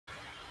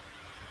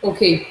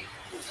Okay.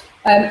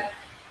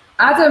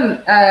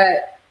 Adam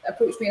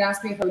approached me and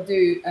asked me if I would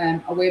do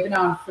a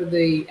webinar for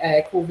the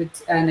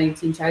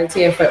COVID-19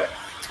 charity effort.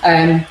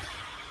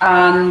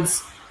 And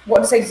what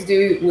I decided to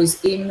do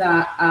was aim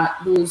that at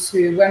those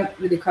who weren't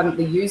really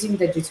currently using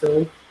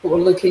digital, but were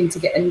looking to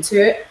get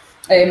into it,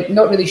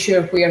 not really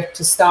sure where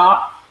to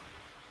start.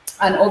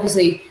 And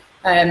obviously,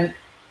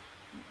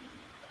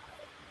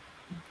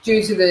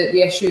 due to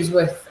the issues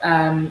with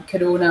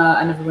Corona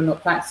and everyone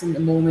not practicing at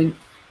the moment,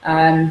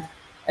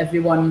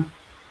 everyone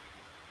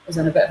is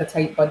on a bit of a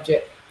tight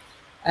budget.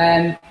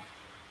 In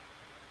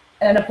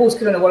a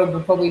post-Corona world,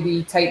 we'll probably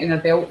be tightening our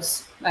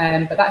belts,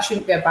 but that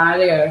shouldn't be a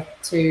barrier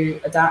to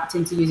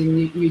adapting to using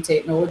new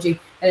technology.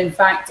 And in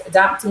fact,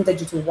 adapting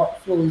digital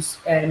workflows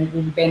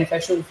will be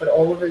beneficial for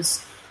all of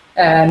us.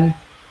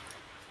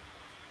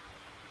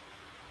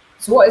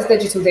 So what is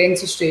digital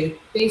dentistry?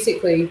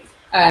 Basically,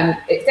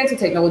 it's dental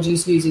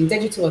technologies using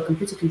digital or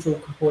computer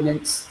controlled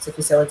components to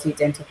facilitate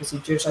dental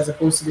procedures, as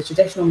opposed to the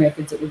traditional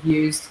methods that we've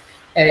used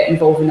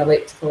involving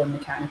electrical and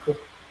mechanical.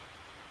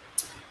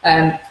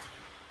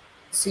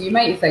 So you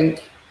might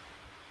think,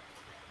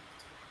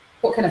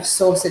 what kind of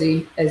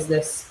sorcery is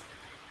this?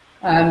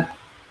 What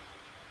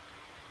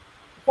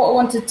I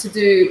wanted to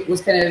do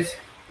was kind of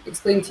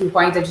explain to you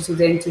why digital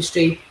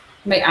dentistry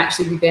might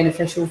actually be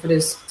beneficial for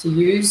us to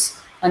use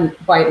and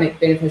why it might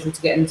be beneficial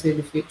to get into in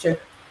the future.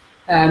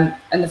 And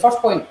the first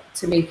point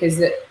to make is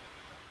that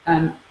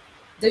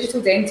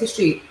digital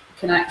dentistry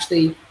can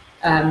actually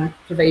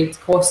provide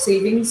cost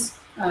savings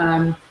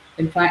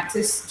in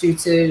practice due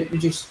to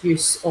reduced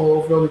use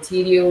of raw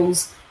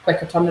materials,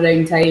 quicker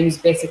turnaround times,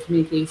 better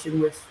communication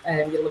with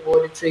your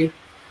laboratory.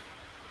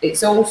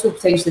 It's also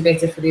potentially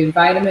better for the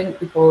environment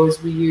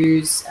because we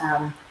use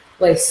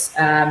less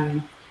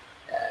dental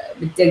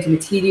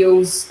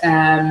materials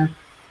when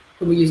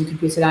we're using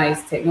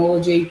computerized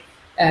technology.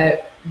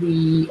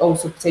 We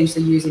also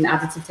potentially using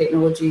additive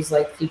technologies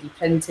like 3D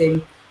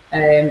printing,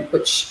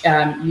 which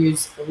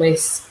use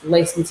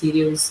less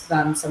materials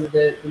than some of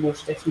the more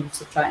traditional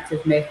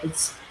subtractive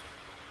methods.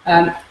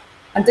 And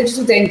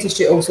digital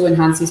dentistry also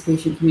enhances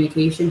patient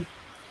communication.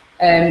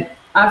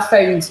 I've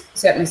found,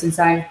 certainly since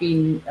I've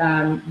been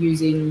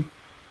using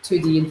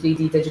 2D and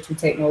 3D digital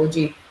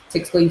technology to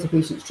explain to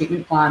patients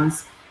treatment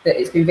plans, that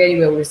it's been very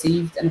well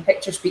received, and a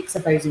picture speaks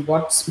 1,000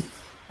 words.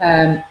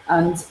 And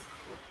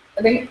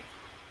I think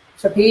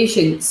for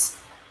patients,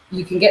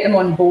 you can get them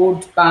on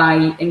board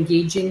by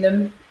engaging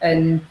them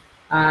in,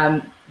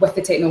 with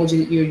the technology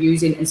that you're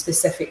using and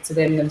specific to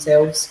them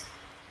themselves.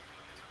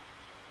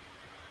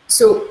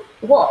 So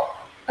what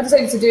I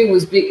decided to do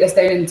was break this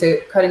down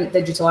into current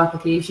digital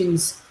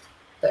applications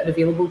that are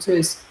available to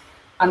us.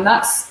 And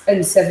that's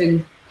in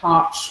 7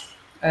 parts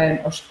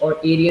or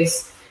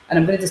areas. And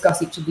I'm going to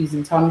discuss each of these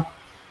in turn.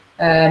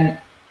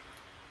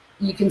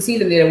 You can see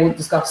them there. I won't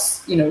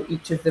discuss,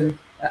 each of them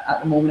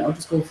at the moment. I'll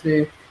just go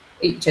through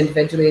each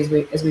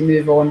individually as we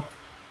move on.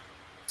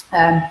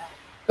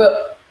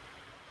 But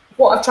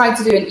what I've tried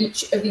to do in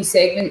each of these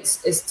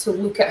segments is to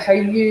look at how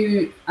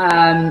you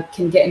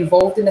can get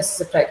involved in this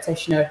as a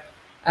practitioner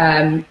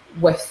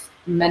with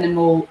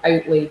minimal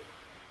outlay.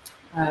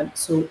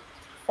 So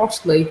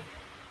firstly,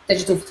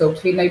 digital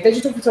photography. Now,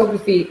 digital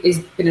photography has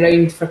been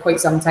around for quite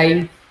some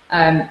time.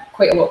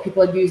 Quite a lot of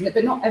people are using it,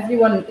 but not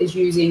everyone is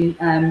using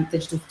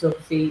digital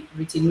photography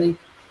routinely.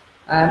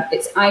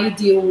 It's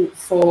ideal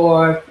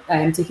for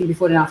taking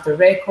before and after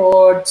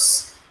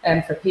records,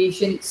 for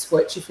patients,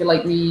 which, if you're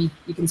like me,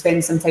 you can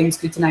spend some time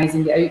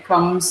scrutinising the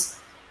outcomes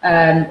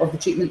of the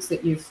treatments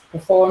that you've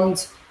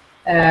performed.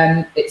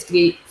 It's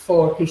great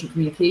for patient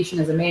communication,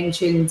 as I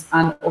mentioned,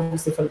 and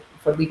obviously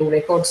for legal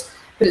records.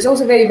 But it's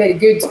also very, very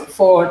good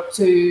for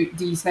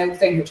 2D smile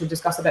design, which we'll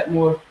discuss a bit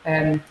more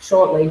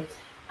shortly.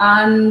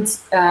 And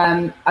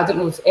I don't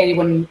know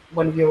if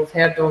one of you have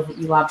heard of the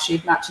eLab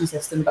shade matching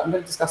system, but I'm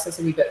going to discuss this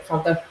a wee bit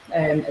further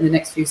in the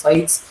next few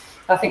slides.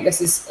 I think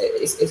this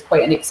is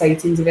quite an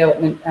exciting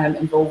development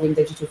involving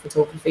digital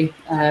photography,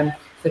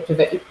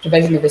 the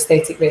provision of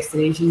aesthetic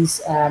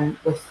restorations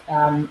with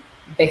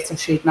better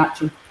shade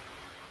matching.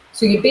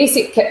 So your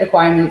basic kit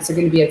requirements are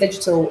going to be a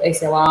digital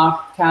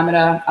SLR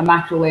camera, a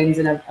macro lens,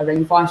 and a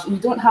ring flash. And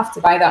you don't have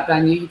to buy that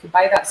brand new. You could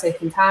buy that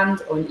second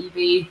hand on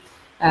eBay.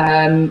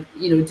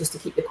 Just to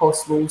keep the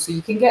costs low. So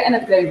you can get in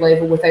at the ground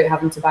level without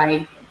having to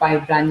buy a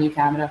brand new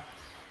camera.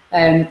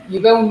 You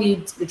will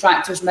need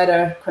retractors,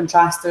 mirror,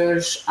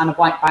 contrasters, and a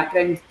black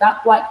background.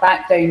 That black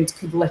background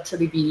could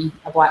literally be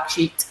a black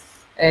sheet.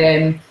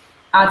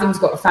 Adam's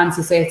got a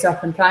fancy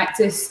setup in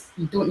practice.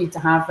 You don't need to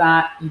have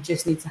that. You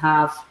just need to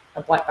have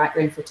a black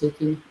background for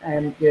taking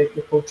your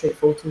portrait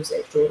photos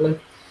extraordinarily.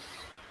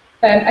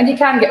 And you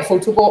can get a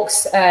photo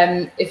box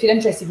if you're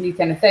interested in these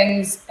kind of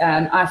things.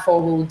 I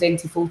follow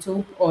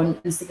DentiPhoto on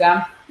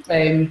Instagram,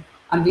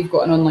 and they've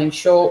got an online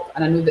shop.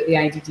 And I know that the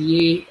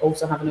IDDA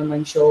also have an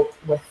online shop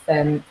with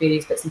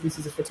various bits and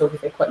pieces of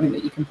photography equipment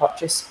that you can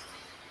purchase.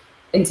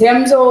 In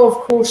terms of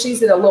courses,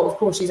 there are a lot of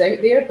courses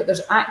out there, but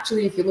there's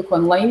actually, if you look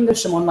online,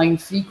 there's some online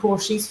free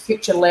courses.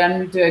 Future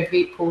Learn do a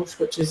great course,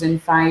 which is in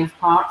 5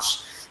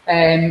 parts.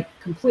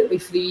 completely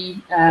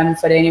free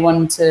for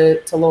anyone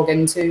to log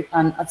into.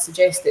 And I'd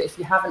suggest that if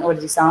you haven't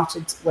already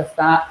started with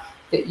that,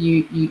 that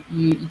you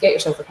get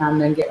yourself a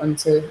camera and get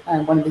onto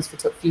one of these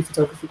free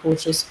photography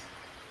courses.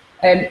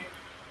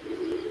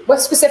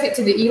 What's specific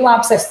to the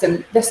eLab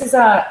system, this is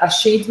a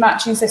shade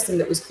matching system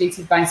that was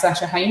created by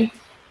Sasha Hein.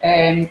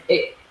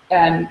 It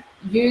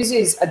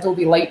uses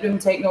Adobe Lightroom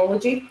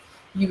technology.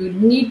 You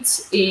would need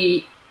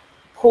a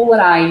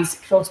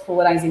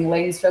cross-polarizing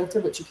lens filter,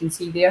 which you can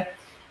see there.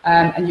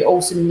 And you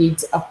also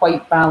need a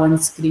white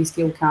balance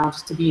grayscale card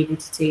to be able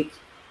to take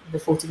the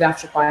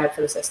photographs required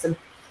for the system.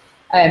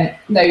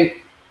 Now,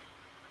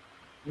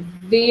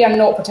 they are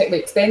not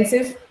particularly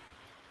expensive,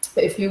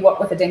 but if you work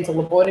with a dental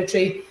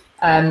laboratory,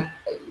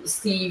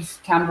 Steve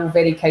Campbell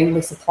very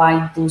kindly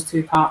supplied those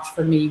two parts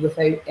for me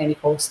without any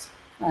cost.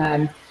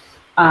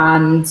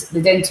 And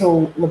the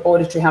dental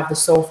laboratory have the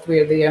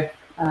software there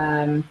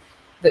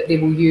that they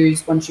will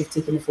use once you've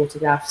taken the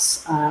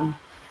photographs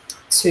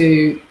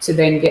to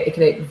then get the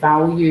correct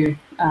value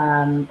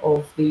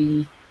of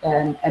the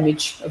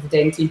image of the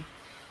dentine.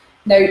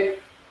 Now,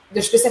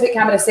 there's specific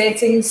camera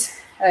settings,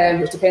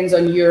 which depends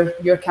on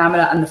your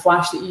camera and the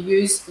flash that you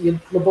use. Your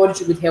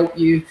laboratory would help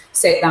you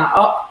set that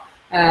up.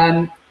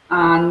 And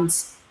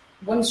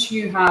once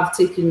you have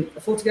taken a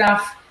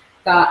photograph,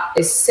 that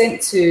is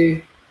sent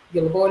to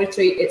your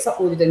laboratory, it's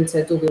uploaded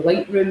into Adobe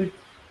Lightroom,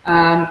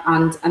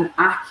 and an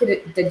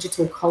accurate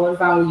digital colour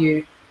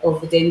value of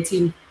the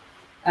dentine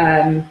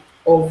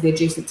of the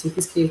adjacent tooth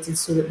is created,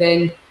 so that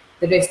then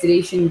the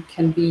restoration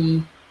can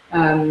be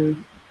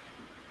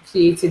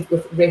created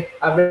with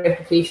a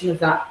replication of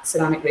that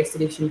ceramic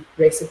restoration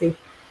recipe.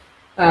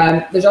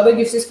 There's other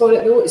uses for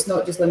it though. It's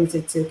not just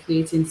limited to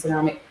creating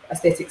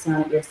aesthetic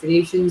ceramic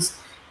restorations.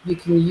 You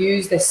can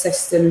use this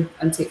system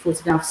and take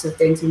photographs of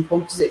dentine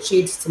composite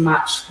shades to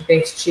match the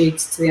best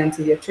shades to the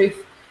anterior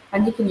tooth,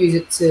 and you can use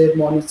it to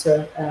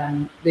monitor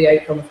the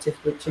outcome of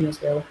tooth bleaching as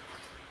well.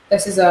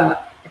 This is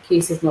a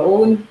case of my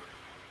own.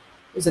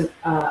 There's an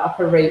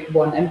upper right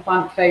one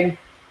implant crown.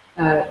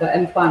 The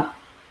implant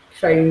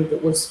crown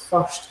that was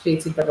first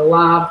created by the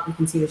lab, you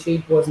can see the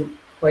shade wasn't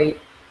quite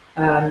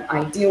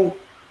ideal.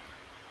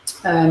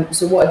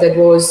 So what I did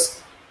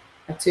was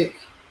I took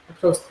a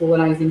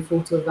cross-polarizing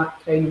photo of that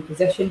crown in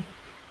position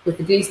with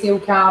the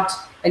grayscale card,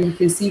 and you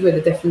can see where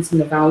the difference in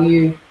the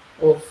value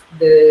of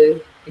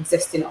the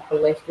existing upper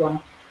left one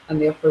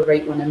and the upper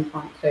right one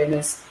implant crown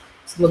is.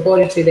 So the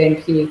laboratory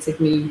then created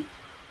me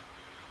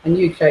a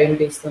new crown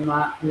based on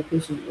that, and the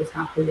patient was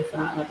happy with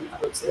that, and I think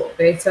that looks a lot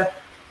better.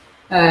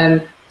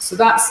 So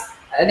that's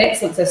an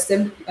excellent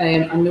system. I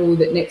know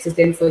that Nexus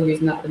Dental are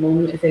using that at the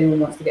moment. If anyone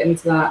wants to get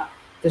into that,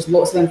 there's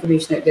lots of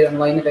information out there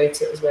online about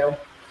it as well.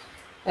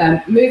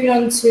 Moving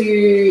on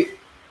to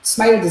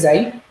smile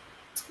design.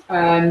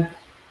 Smile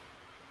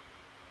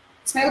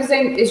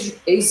design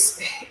is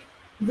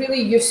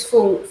really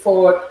useful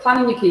for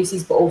planning your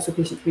cases, but also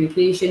patient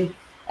communication.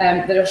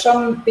 There are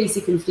some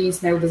basic and free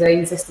smile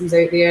design systems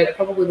out there. I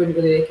probably wouldn't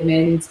really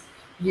recommend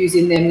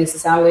using them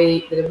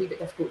necessarily. They're a wee bit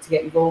difficult to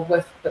get involved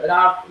with, but there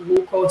are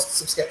low-cost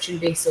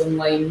subscription-based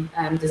online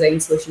design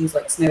solutions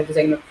like Smile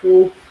Designer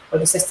Pro, or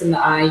the system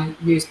that I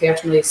use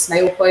personally is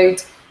Smile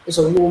Cloud. There's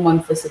a low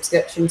monthly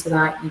subscription to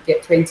that. You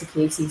get 20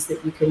 cases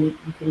that you can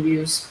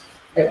use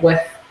it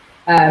with,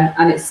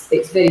 and it's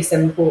very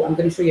simple. I'm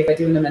going to show you a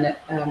video in a minute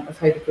of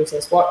how the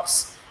process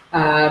works.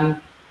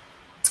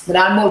 There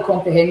are more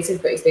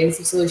comprehensive but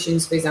expensive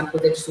solutions, for example,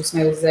 Digital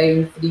Smile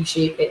Design,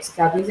 3Shape,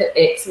 Exocad. These are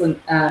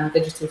excellent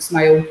digital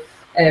smile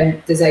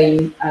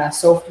design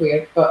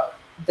software, but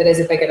there is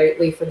a bigger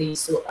outlay for these.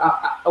 So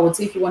I would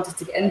say if you wanted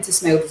to get into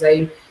smile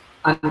design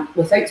and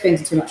without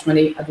spending too much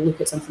money, I'd look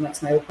at something like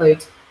Smile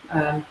Cloud.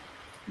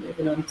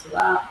 Moving on to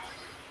that.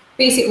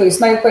 Basically,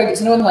 Smile Cloud,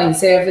 it's an online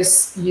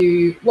service.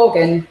 You log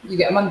in, you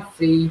get a month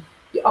free,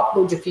 you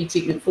upload your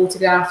pre-treatment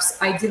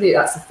photographs. Ideally,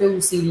 that's a full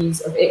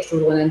series of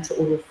extraoral and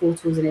intraoral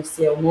photos and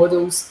STL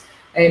models.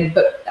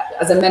 But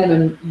as a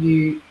minimum,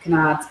 you can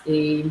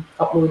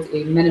upload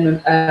a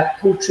minimum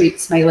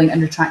portrait, smiling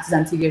and retracted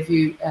anterior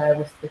view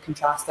with the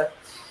contraster.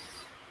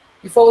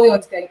 You follow the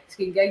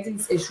on-screen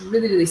guidance. It's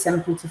really, really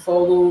simple to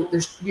follow.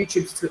 There's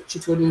YouTube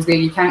tutorials there.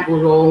 You can't go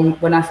wrong.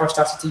 When I first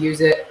started to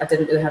use it, I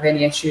didn't really have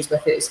any issues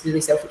with it. It's really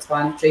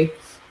self-explanatory.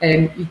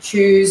 You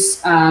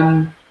choose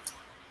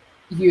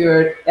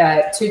your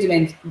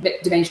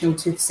two-dimensional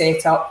tooth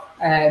setup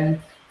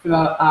from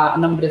a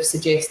number of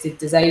suggested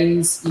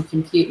designs. You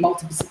can create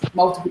multiple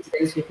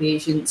designs for your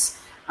patients,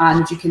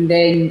 and you can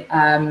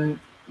then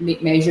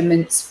make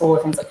measurements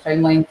for things like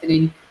crown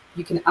lengthening.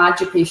 You can add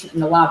your patient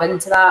in the lab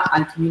into that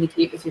and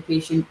communicate with your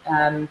patient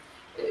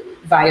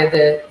via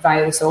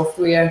the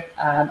software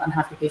and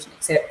have your patient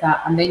accept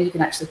that. And then you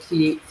can actually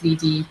create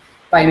 3D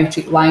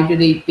biometric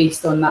library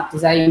based on that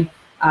design,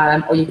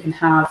 or you can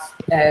have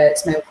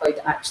Smile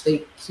Cloud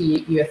actually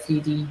create you a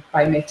 3D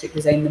biometric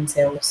design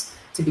themselves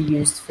to be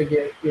used for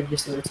your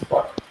restorative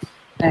work.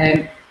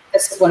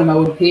 This is one of my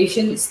own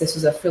patients. This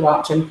was a full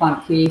arch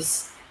implant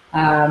case.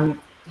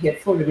 He had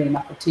 4 remaining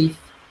upper teeth.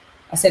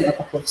 I sent him a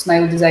couple of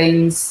smile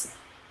designs.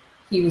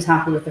 he was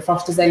happy with the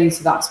first design,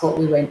 so that's what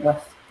we went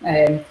with.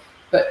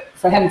 But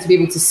for him to be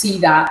able to see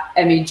that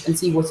image and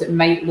see what it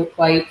might look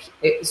like,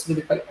 it was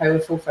really quite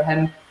powerful for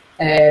him.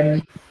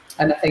 And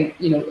I think,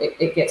 you know,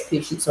 it gets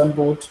patients on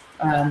board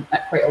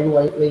at quite a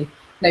low outlay.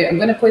 Now, I'm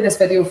going to play this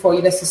video for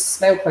you. This is a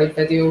Smile Cloud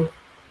video.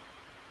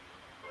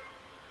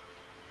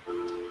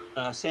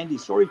 Sandy,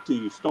 sorry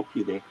to stop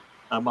you there.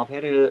 I've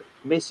had a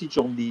message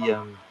on the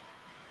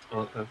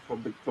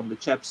from the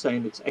chap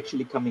saying it's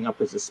actually coming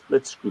up as a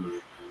split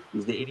screen.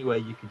 Is there any way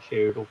you can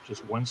share it off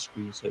just one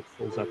screen so it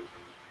fills up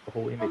the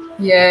whole image?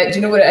 Yeah, do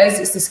you know what it is?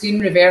 It's the screen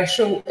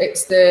reversal.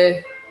 It's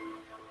the...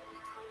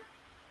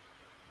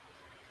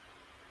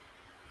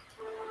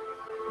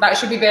 That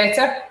should be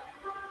better.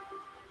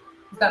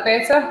 Is that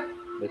better?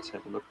 Let's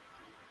have a look.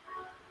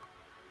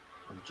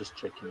 I'm just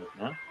checking it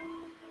now.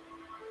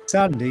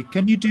 Sandy,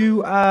 can you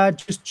do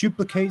just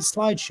duplicate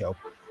slideshow?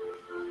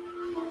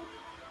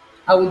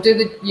 I will do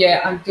the,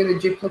 yeah, I'll do the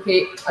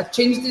duplicate. I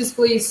changed the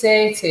display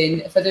setting.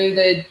 If I do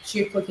the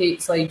duplicate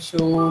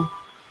slideshow,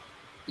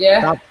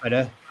 yeah? That's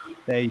better.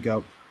 There you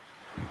go.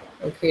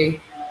 Okay.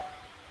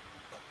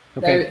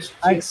 Okay,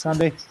 thanks,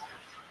 Sandy.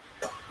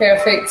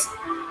 Perfect.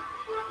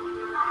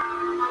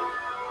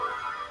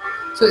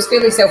 So it's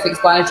fairly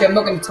self-explanatory. I'm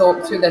not going to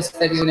talk through this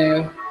video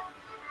now.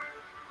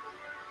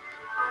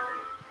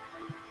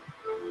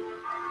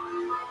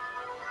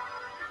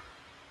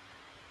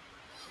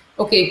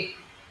 Okay.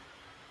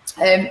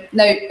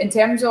 Now, in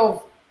terms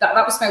of that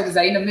was Smile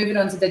Design. I'm moving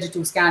on to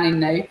digital scanning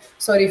now.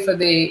 Sorry for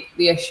the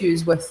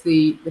issues with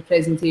the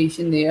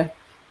presentation there.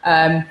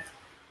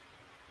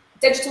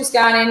 Digital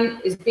scanning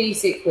is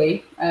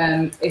basically,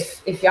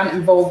 if you aren't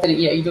involved in it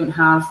yet, you don't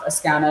have a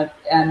scanner.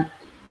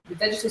 The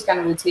digital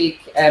scanner will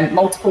take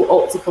multiple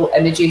optical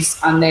images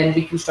and then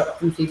reconstruct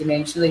them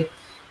three-dimensionally.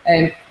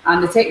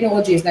 And the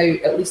technology is now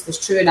at least as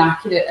true and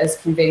accurate as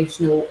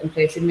conventional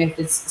impression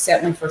methods,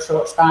 certainly for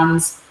short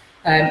spans.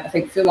 I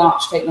think full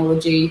arch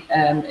technology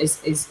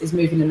is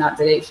moving in that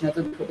direction. I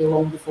don't think it'll be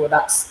long before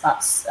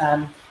that's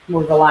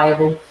more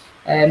reliable.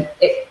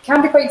 It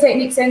can be quite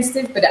technique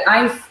sensitive, but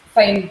I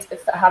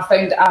have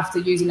found after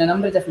using a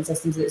number of different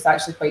systems that it's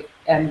actually quite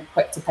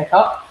quick to pick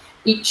up.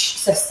 Each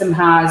system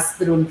has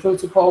their own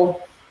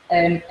protocol.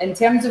 In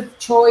terms of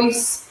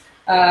choice,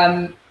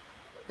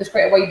 there's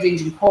quite a wide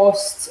range in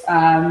cost.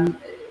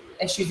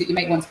 Issues that you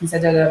might want to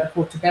consider are the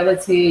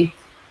portability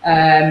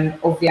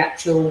of the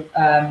actual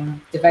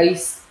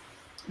device,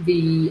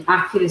 the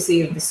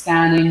accuracy of the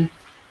scanning,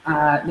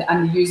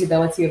 and the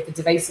usability of the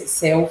device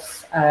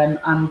itself,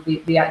 and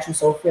the actual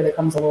software that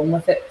comes along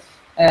with it.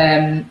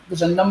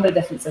 There's a number of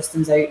different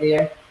systems out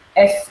there.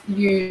 If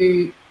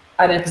you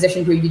are in a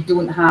position where you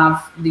don't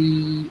have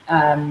the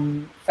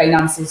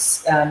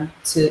finances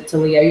to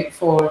lay out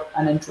for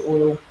an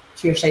intraoral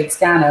chairside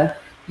scanner,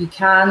 you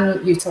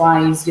can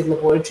utilise your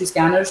laboratory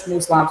scanners.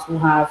 Most labs will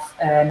have,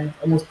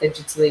 or most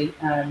digitally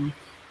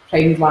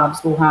primed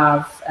labs will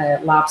have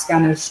lab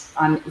scanners,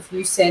 and if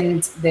you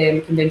send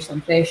them conventional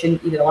impression,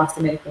 either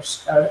elastomeric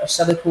or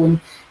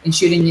silicone,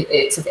 ensuring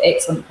it's of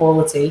excellent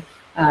quality,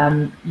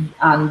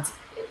 and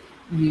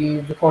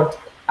you record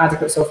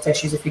adequate soft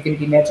tissues if you're going to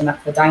be merging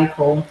that for the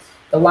dipole,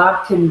 the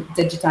lab can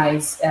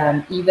digitise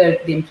either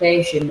the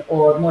impression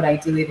or, more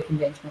ideally, the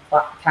conventional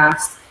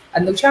cast,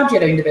 and they'll charge you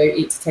around about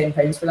 £8 to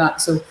 £10 for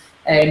that. So,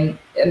 and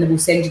they will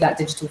send you that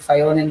digital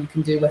file, and then you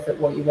can do with it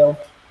what you will.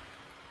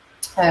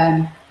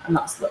 And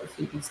that's the little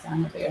 3D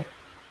scanner there.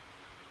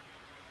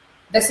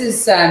 This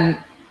is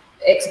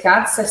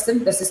ExaCAD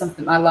system. This is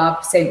something my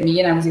lab sent me,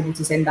 and I was able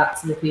to send that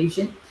to the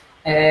patient.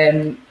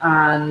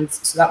 And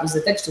so that was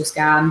a digital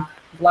scan.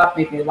 The lab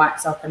made me the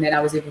wax up, and then I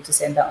was able to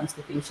send that on to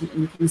the patient.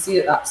 And you can see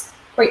that that's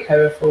quite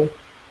powerful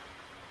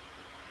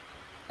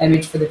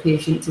image for the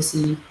patient to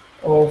see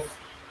of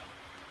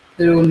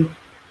their own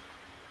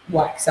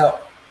wax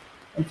up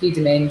in 3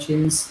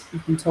 dimensions. You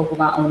can toggle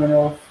that on and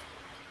off.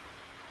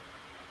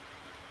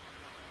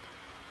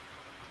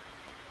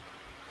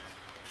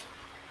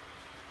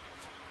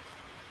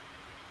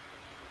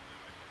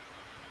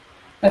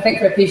 I think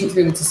for a patient to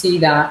be able to see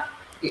that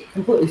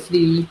completely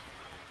free,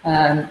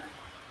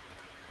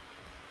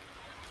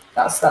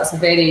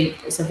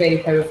 it's a very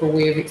powerful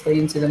way of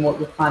explaining to them what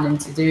we're planning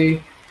to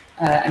do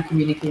and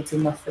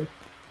communicating with them.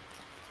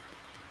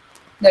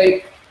 Now,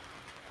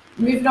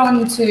 moving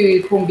on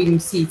to cone beam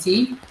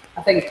CT,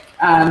 I think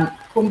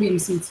cone beam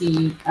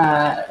CT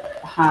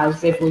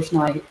has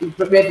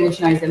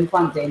revolutionised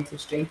implant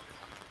dentistry.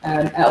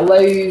 It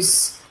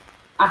allows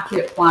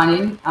accurate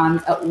planning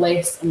and at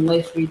less and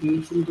less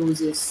radiation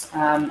doses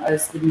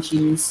as the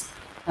machines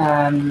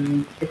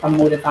become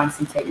more advanced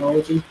in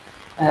technology.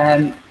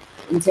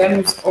 In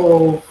terms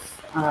of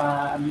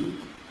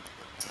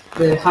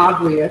the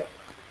hardware,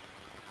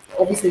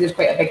 obviously there's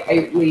quite a big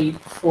outlay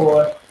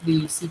for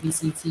the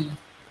CBCT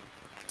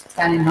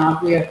scanning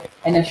hardware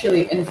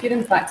initially, and if you're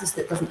in practice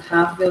that doesn't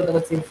have the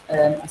availability of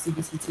a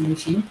CBCT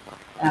machine,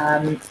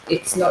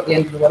 it's not the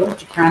end of the world.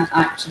 You can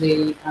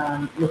actually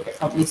look at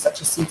companies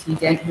such as CT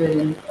Dent, who are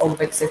in all the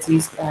big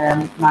cities,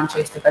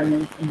 Manchester,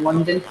 Birmingham and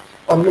London,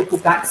 on local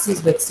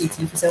practices with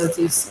CT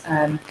facilities.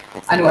 I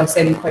know I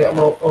send quite a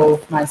lot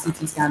of my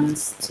CT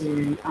scans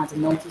to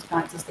Adam Naughty's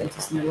practice,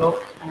 dentist in the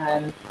Rock,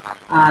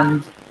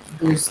 and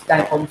those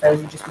diagram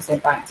files will just be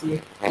sent back to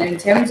you. And in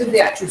terms of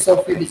the actual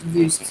software that you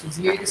use to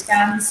view the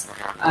scans,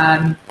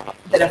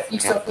 there are a few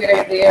software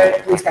out there.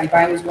 BlueSky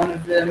Bio is one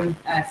of them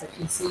for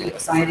PC,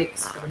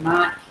 Osiris for the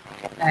Mac.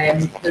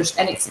 There's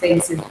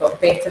inexpensive but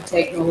better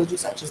technology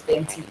such as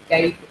Dentic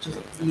Guide, which is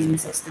a Korean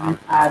system,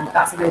 and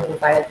that's available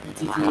via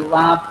the DDA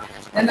Lab.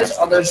 Then there's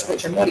others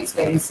which are more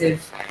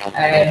expensive,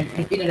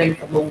 they've been around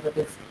for longer,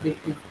 they've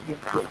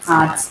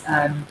had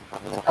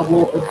a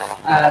lot of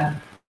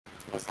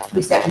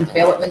research and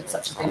development,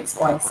 such as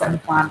Dentsply,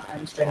 Simplant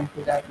and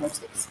Strenco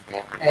Diagnostics.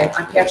 I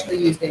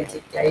personally use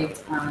Dentic Guide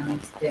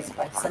and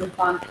Dentsply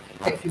Simplant.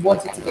 If you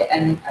wanted to get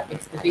in at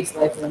the base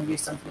level and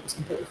use something that was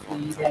completely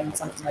free, then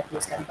something like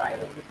BlueSky Bio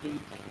would be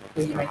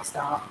where you might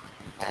start.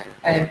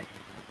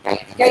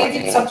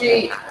 Guided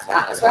surgery,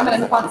 so I'm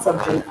an implant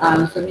surgeon,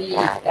 and for me,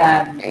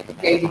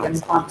 guided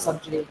implant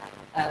surgery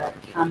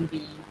can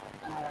be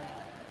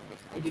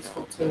a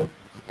useful tool.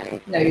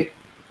 Now,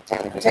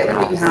 particularly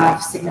when you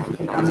have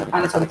significant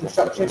anatomical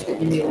structures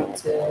that you may want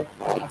to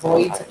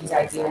avoid, such as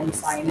IDM,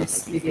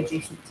 sinus, maybe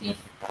adjacent teeth,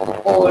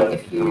 or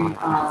if you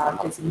are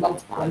placing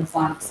multiple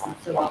implants on a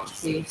full arch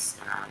case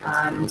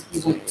and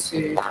you want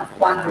to have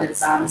planned in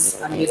advance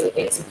and really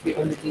execute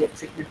on the day of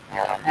treatment.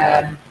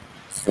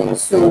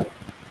 So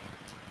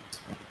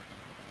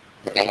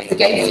the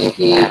guided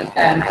EP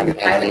can be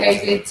highly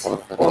guided or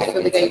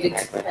fully guided,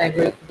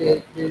 where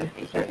the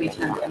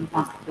intervention and the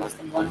implant are placed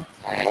in one,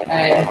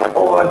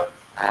 or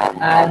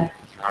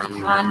you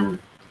can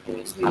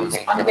use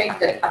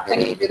unguided. I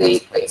think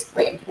it's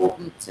quite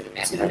important to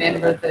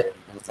remember that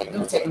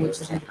no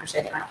technology is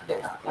 100%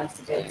 accurate. That applies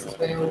to guides as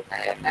well.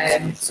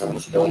 So you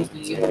should always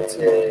be able to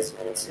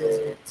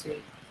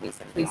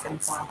place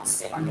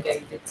implants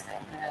unguided.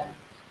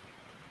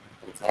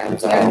 In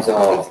terms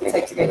of the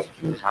types of guides,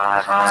 you can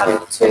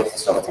have tooth,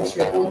 soft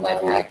tissue at bone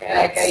level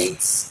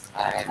guides.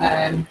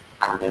 And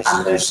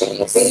there's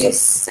various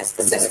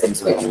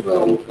systems which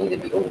will either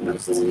be open or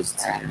closed.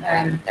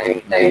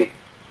 Now,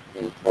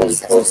 those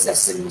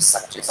systems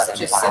such as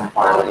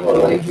Simplant will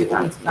allow you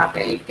to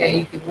navigate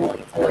guide, they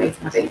won't allow you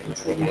to navigate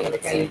control the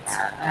guide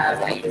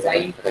by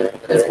design.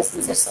 There is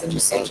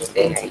systems such as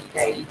Dentic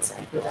Guide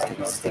and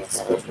Diagnostics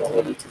which will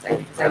allow you to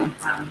design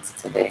plans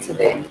to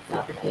then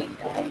navigate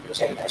which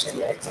to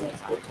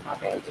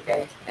navigate the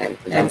guide.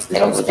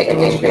 There's also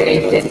technology for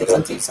guided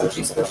endodontic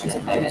surgery solutions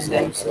in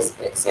now, so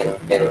it's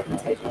developing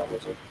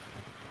technology.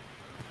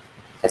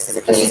 This is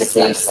a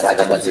case that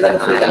I want to run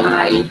through that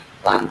I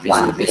planned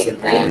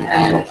recently,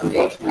 and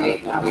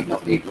unfortunately we've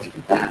not been able to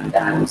put that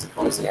down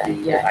because of the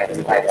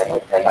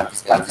I'm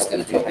just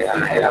going to talk about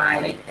how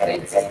I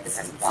identified this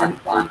implant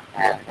plan,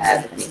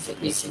 the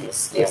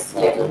patient's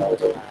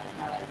model,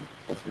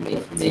 from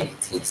the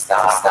teeth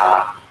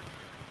start,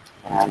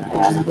 and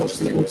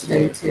unfortunately what to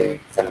do to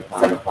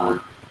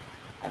Simplant.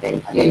 I then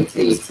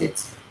created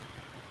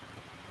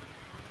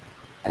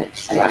an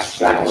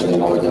extraction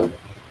model.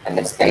 And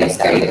this guide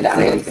that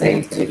I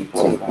designed to be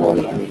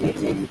quality and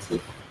the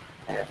teeth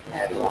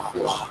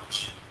full arch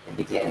and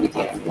begin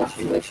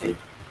manipulation.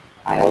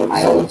 I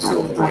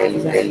also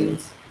designed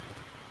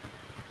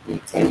the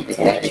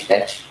temporary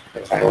pitch,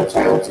 which I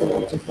also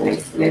want to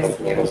place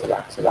levels of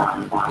that so that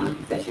I'm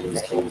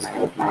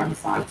visuals of my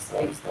size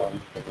based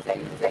on the design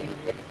of the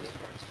pitch.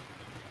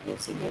 And you'll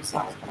see your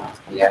size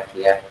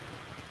here.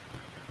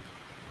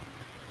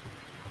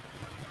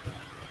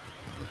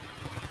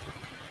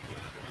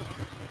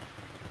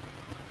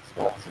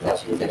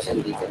 That's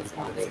details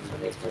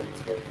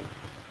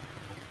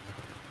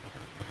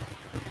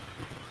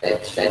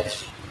pitch.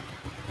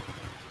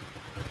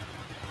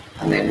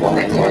 And then what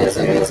I'm going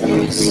to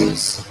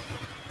use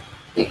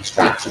the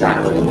extraction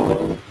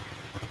model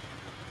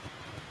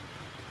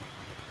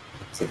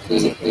to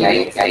create a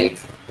guide,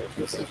 which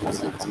you see comes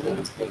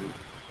into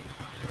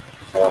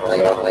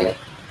shortly.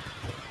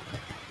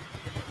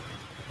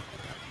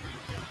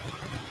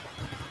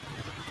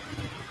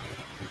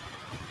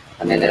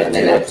 And then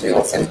there are two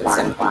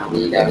Simplant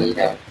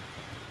neither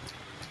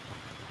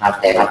have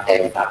them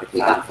fabricate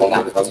that for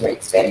that because it's very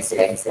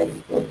expensive,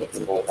 you can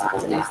export that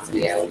to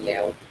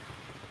STL,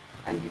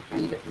 and you can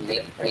either make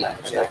it pretty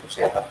much you can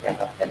send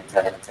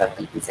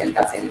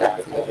that to the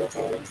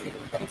laboratory and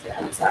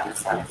it's that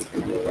you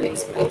can do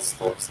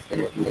exports that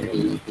you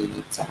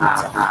need to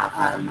have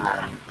and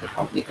the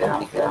company can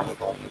have it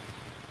for you.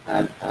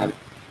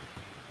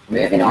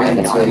 Moving on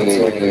to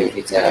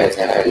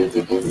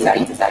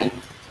design.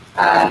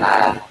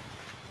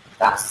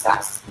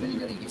 That's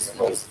really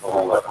useful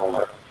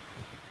for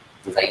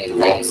designing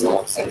lots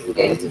of single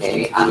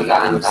density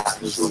and that's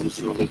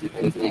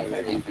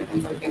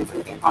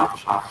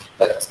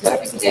but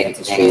specifically designing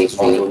to show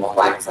small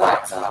blanks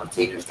that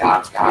takers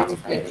guards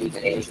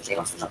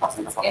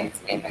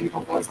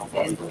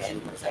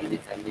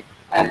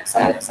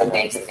some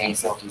basic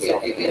things of the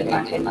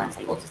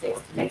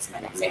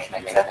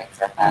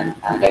and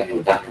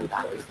download that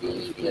with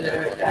the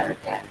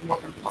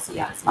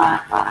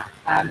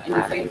and you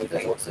find that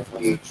there's lots of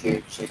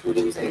YouTube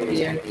tutorials out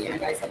there,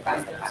 guys like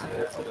and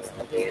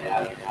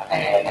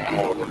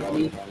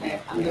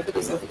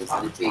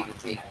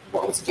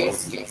what I would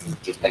suggest is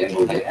just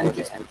download it and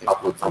just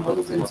upload some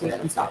models into it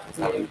and start to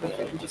play with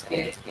it and just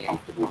get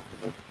comfortable.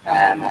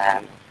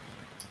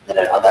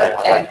 There are other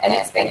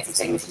inexpensive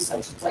things such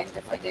as like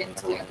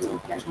dental, you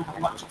don't have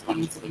much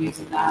time to be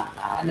using that,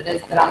 and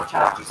there are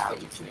charges for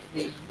each of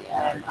the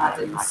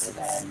add-ins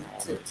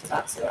to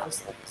that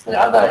service. There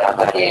are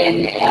other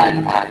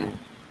again.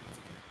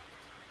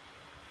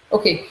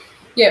 Okay,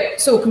 yeah.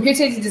 So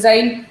computer-aided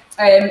design.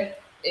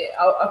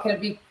 I'll kind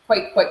of be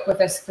quite quick with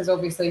this because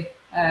obviously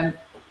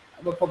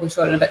we're probably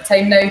short on a bit of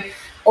time now.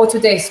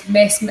 Autodesk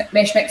Mesh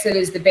Mixer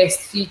is the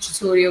best free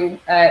tutorial,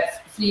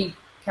 free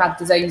CAD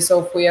design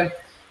software.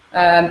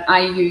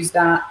 I use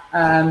that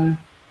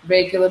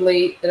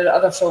regularly. There are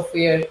other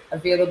software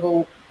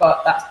available,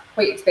 but that's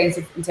quite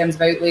expensive in terms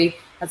of outlay.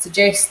 I'd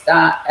suggest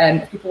that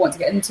if people want to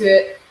get into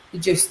it, you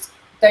just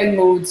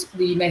download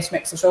the Mesh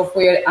Mixer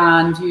software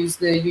and use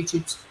the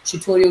YouTube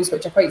tutorials,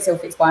 which are quite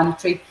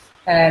self-explanatory,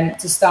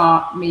 to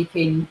start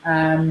making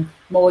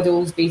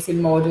models, basing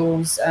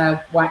models,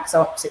 wax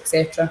ups,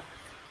 etc.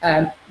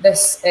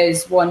 This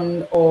is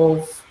one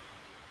of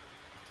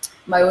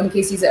my own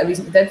cases that I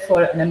recently did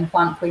for an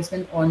implant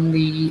placement on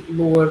the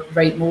lower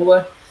right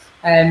molar.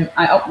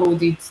 I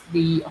uploaded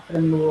the upper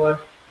and lower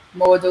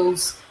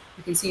models.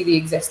 You can see the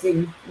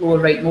existing lower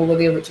right molar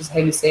there, which is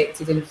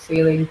hemisected and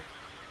failing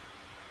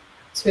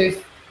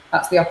tooth.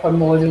 That's the upper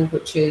model,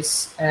 which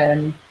is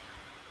an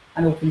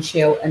open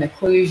shell in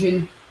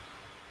occlusion.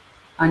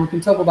 And you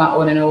can toggle that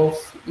on and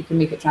off. You can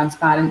make it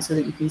transparent so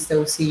that you can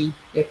still see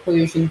the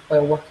occlusion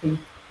while working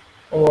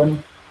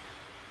on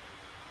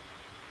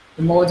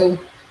the model.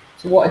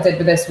 So what I did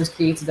with this was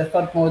created a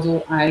third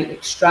model. I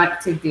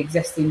extracted the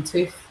existing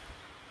tooth,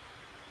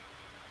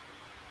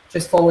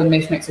 just following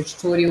Mesh Mixer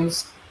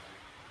tutorials,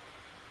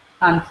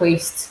 and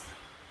placed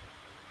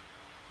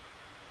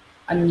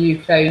a new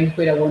crown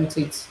where I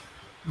wanted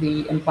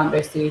the implant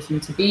restoration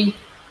to be.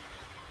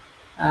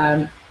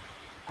 And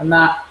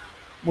that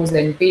was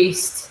then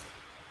based.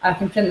 I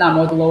can print that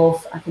model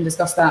off. I can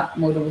discuss that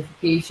model with the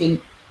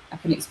patient. I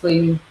can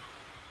explain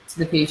to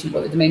the patient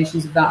what the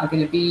dimensions of that are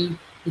going to be.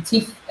 The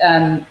teeth,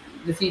 the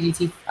 3D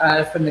teeth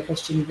are from the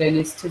Christian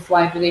Venice Tooth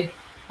Library.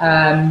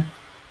 And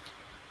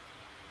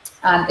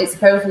it's a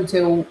powerful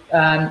tool,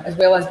 as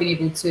well as being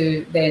able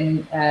to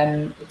then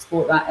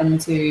export that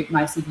into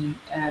my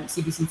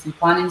CBCT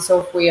planning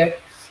software.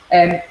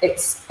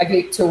 It's a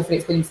great tool for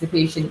explaining to the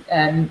patient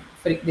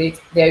for the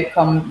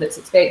outcome that's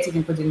expected,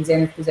 including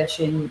zenith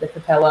position, the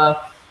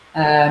papilla,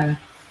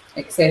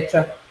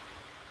 etc.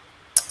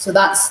 So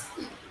that's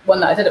one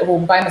that I did at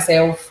home by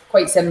myself,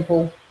 quite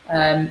simple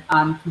and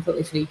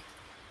completely free.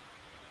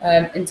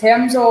 In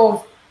terms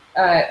of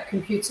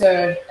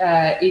computer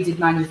aided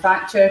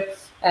manufacture,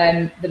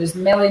 there is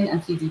milling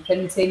and 3D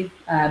printing.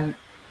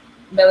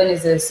 Milling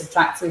is a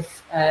subtractive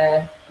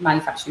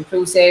manufacturing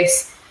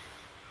process.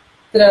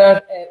 There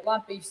are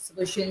lab-based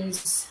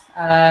solutions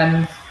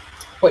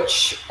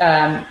which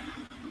can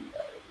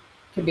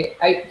be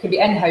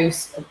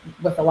in-house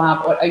with a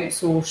lab or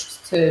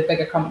outsourced to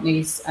bigger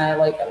companies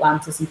like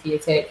Atlantis and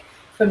Fiatech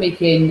for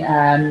making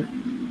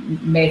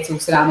metal,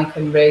 ceramic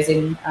and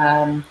resin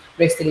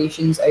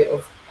restorations out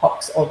of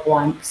pucks or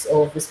blanks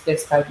of the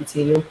specified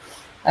material.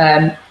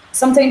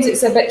 Sometimes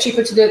it's a bit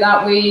cheaper to do it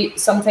that way.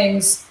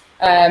 Sometimes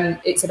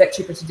it's a bit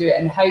cheaper to do it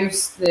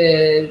in-house.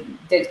 The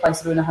Dentsply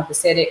Sirona have the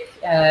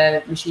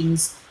CEREC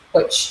machines,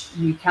 which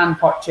you can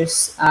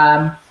purchase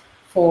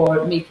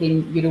for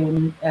making your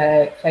own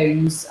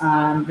crowns,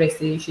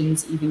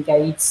 restorations, even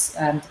guides,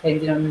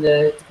 depending on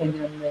the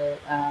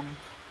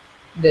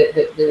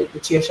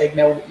chairside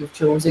mill that you've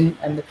chosen.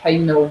 And the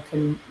prime mill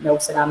can mill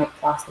ceramic,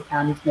 plastic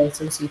and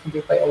metal, so you can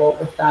do quite a lot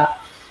with that.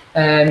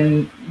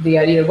 They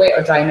are either wet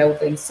or dry milled,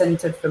 then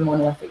sintered for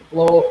monolithic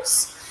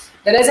blocks.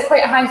 There is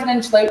quite a high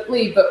financial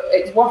outlay, but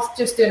it's worth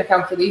just doing a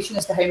calculation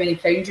as to how many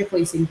crowns you're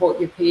placing, what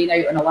you're paying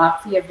out on a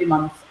lab fee every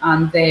month,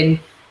 and then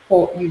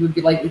what you would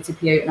be likely to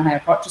pay out in a higher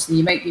purchase. And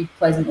you might be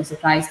pleasantly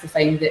surprised to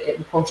find that it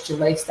would cost you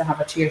less to have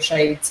a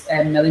chairside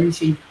milling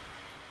machine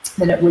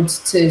than it would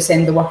to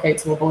send the work out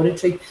to the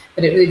laboratory.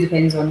 But it really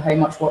depends on how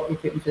much work you're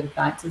putting through the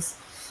practice.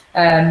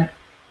 I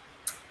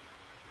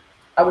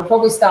would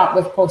probably start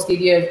with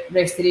posterior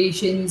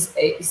restorations.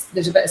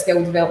 There's a bit of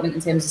skill development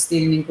in terms of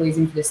staining and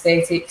glazing for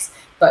aesthetics,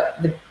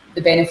 but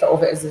the benefit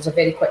of it is there's a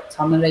very quick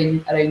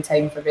turnaround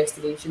time for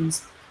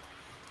restorations.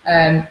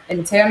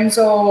 In terms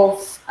of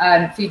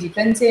 3D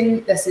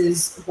printing, this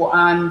is what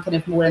I'm kind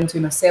of more into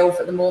myself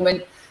at the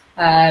moment.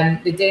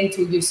 The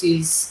dental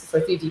uses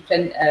for 3D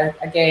print are,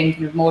 again,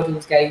 kind of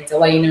models, guides,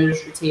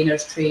 aligners,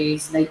 retainers,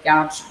 trays, night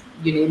guards,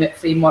 you name it,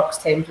 frameworks,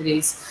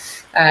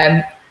 temporaries.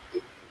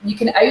 You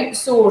can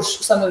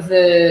outsource some of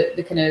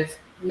the kind of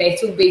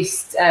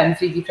metal-based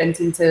 3D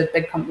printing to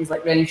big companies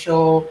like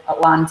Renishaw,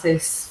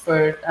 Atlantis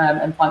for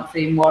implant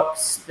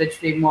frameworks, bridge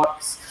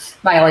frameworks,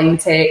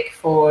 Myoline Tech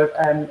for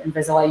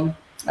Invisalign,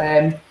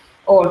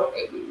 or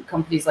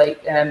companies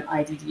like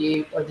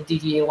IDDA or the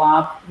DDA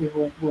Lab,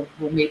 who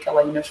will make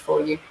aligners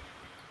for you.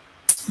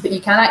 But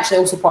you can actually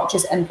also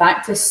purchase in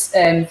practice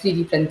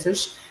 3D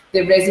printers.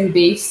 They're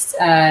resin-based.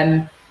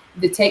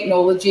 The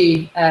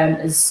technology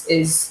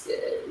is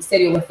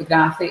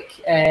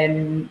stereolithographic,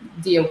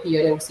 DLP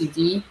or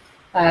LCD.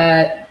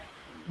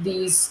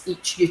 These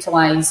each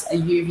utilise a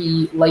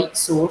UV light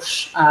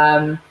source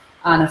and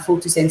a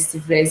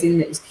photosensitive resin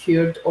that is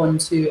cured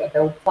onto a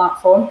build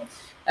platform.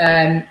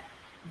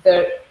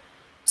 They're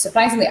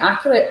surprisingly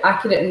accurate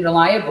and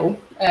reliable,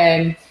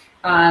 and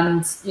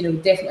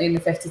definitely in the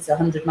 50 to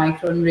 100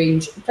 micron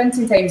range.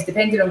 Printing times,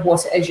 depending on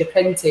what it is you're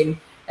printing,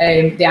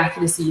 the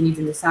accuracy you need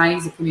and the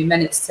size, it can be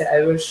minutes to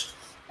hours.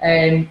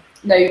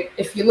 Now,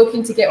 if you're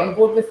looking to get on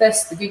board with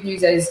this, the good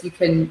news is you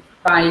can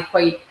buy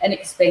quite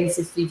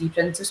inexpensive 3D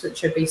printers,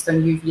 which are based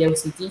on UV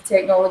LCD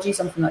technology,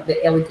 something like the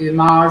Elegoo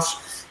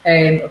Mars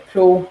or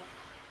Pro,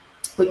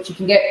 which you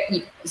can get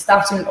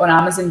starting on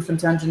Amazon from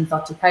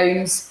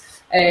 £230.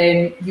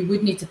 You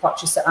would need to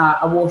purchase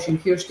a wash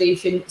and cure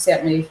station,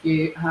 certainly if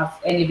you have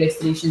any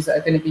restorations that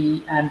are going to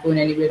be going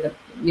anywhere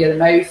near the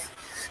mouth.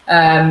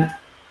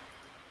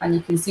 And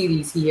you can see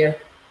these here.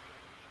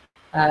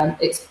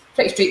 It's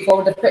pretty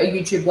straightforward. I've put a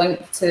YouTube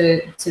link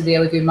to the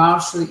Elegoo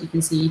Mars so that you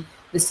can see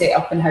the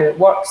setup and how it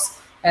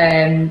works.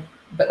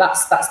 But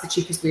that's the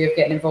cheapest way of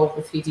getting involved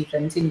with 3D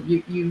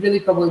printing. You really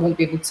probably won't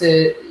be able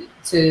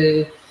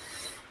to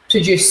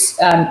produce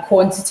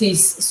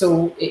quantities,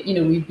 so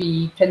we'd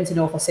be printing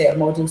off a set of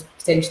models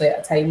potentially at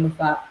a time with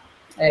that.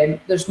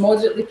 There's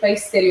moderately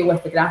priced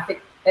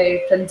stereolithographic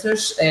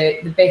printers.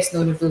 The best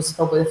known of those is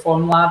probably the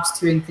Formlabs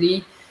 2 and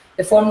 3.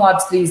 The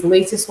Formlabs 3 is the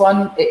latest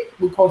one. It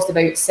will cost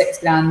about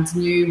 £6,000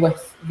 new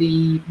with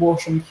the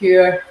wash and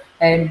cure,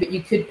 but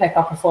you could pick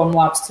up a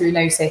Formlabs 2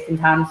 now second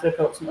hand for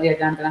approximately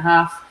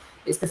 £1,500.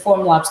 It's the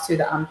Formlabs 2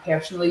 that I'm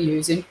personally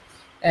using,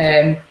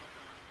 and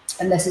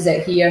this is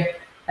it here.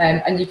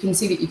 And you can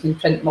see that you can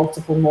print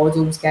multiple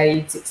models,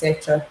 guides,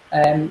 etc.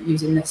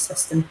 Using this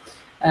system.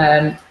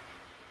 The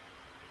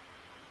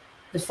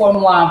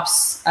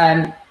Formlabs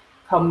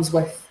comes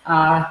with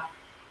a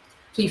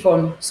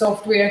preform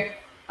software,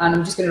 and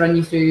I'm just going to run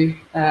you through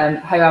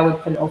how I would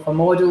print off a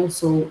model.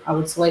 So I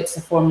would select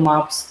the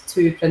Formlabs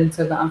 2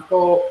 printer that I've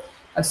got.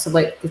 I'd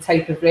select the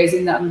type of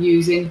resin that I'm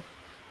using,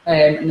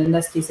 and in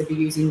this case I'd be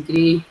using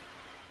grey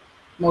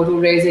model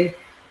resin.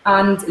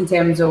 And in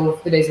terms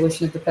of the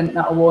resolution of the print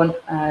that I want,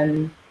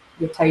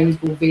 your times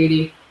will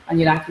vary and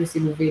your accuracy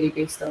will vary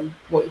based on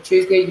what you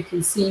choose there. You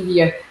can see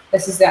here,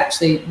 this is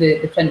actually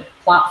the print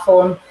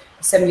platform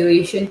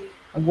simulation,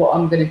 and what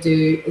I'm going to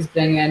do is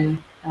bring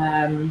in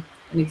an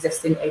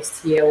existing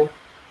STL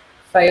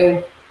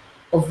file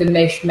of the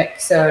mesh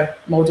mixer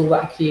model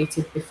that I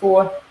created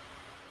before,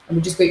 and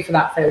we'll just wait for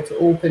that file to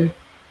open.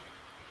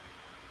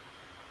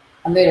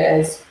 And there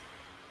it is.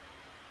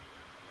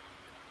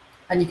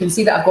 And you can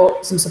see that I've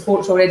got some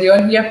supports already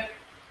on here.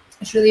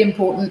 It's really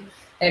important.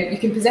 You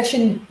can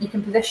position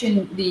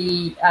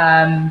the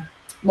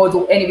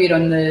model anywhere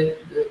on the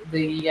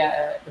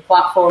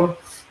platform,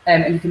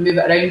 and you can move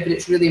it around. But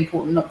it's really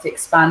important not to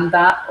expand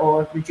that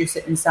or reduce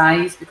it in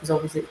size, because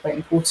obviously it's quite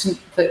important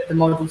that the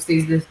model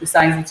stays the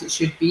size that it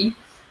should be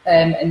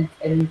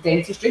in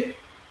dentistry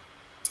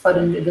or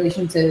in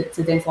relation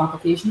to dental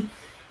application.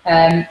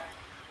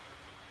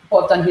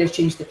 What I've done here is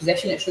change the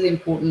position. It's really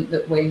important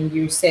that when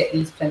you set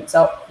these prints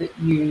up, that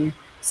you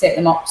set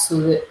them up so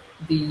that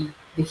the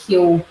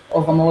heel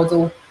of a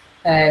model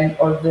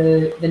or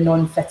the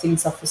non-fitting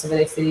surface of a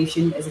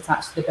restoration is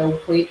attached to the build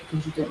plate,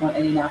 because you don't want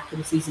any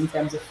inaccuracies in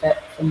terms of fit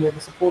from where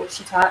the supports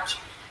attach.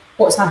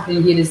 What's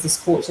happening here is the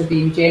supports are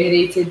being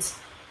generated.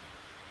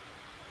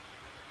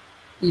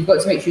 You've got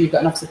to make sure you've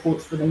got enough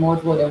supports for the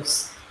model, or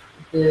else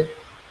the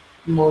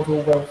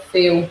model will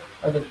fail,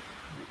 or the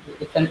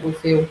print will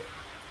fail.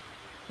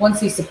 Once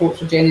these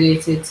supports are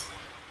generated,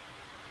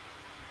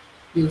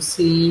 you'll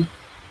see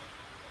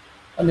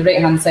on the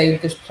right-hand side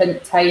there's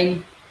print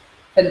time,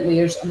 print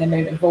layers, and the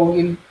amount of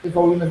volume, the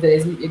volume of the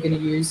resin that you're going to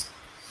use.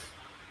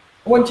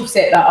 Once you've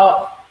set that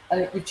up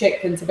and you've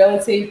checked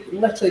printability,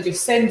 literally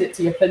just send it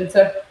to your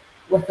printer.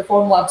 With the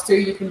Formlabs 2,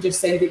 you can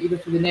just send it either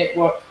through the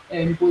network,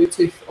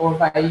 Bluetooth, or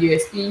via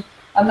USB,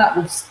 and that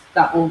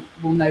will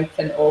now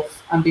print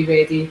off and be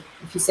ready.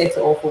 If you set it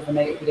off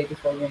overnight, it'll be ready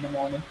for you in the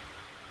morning.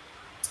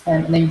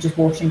 And then you just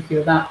wash and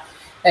cure that.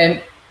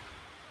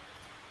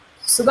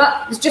 So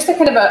that is just a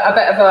kind of a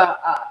bit of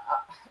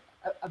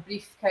a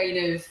brief kind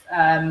of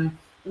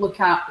look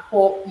at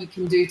what you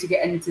can do to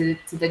get into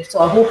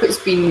digital. I hope it's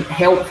been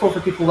helpful for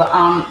people that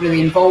aren't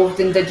really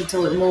involved in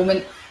digital at the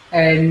moment.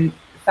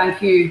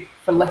 Thank you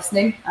for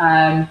listening.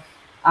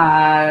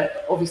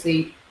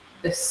 Obviously,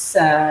 this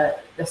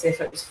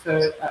effort is for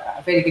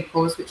a very big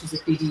cause, which is the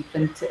 3D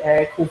print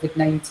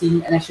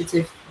COVID-19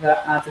 initiative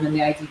that Adam and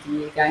the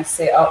IDDA guys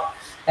set up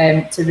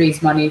to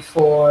raise money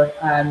for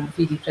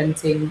 3D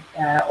printing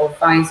of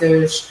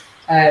visors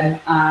and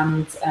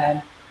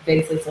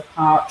ventilator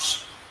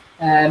parts.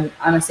 I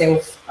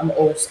myself have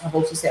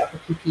also set up a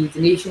PPE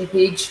donation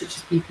page, which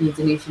is PPE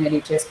donation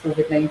NHS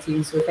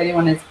COVID-19. So if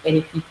anyone has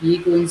any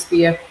PPE going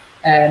spare,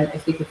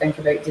 if they could think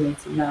about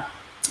donating that.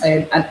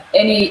 And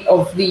any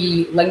of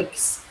the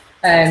links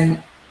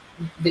that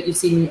you've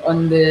seen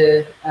on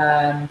the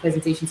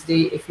presentation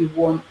today, if you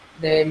want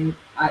them,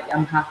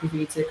 I'm happy for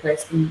you to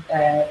request them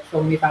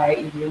from me via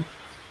email.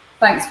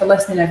 Thanks for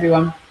listening,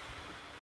 everyone.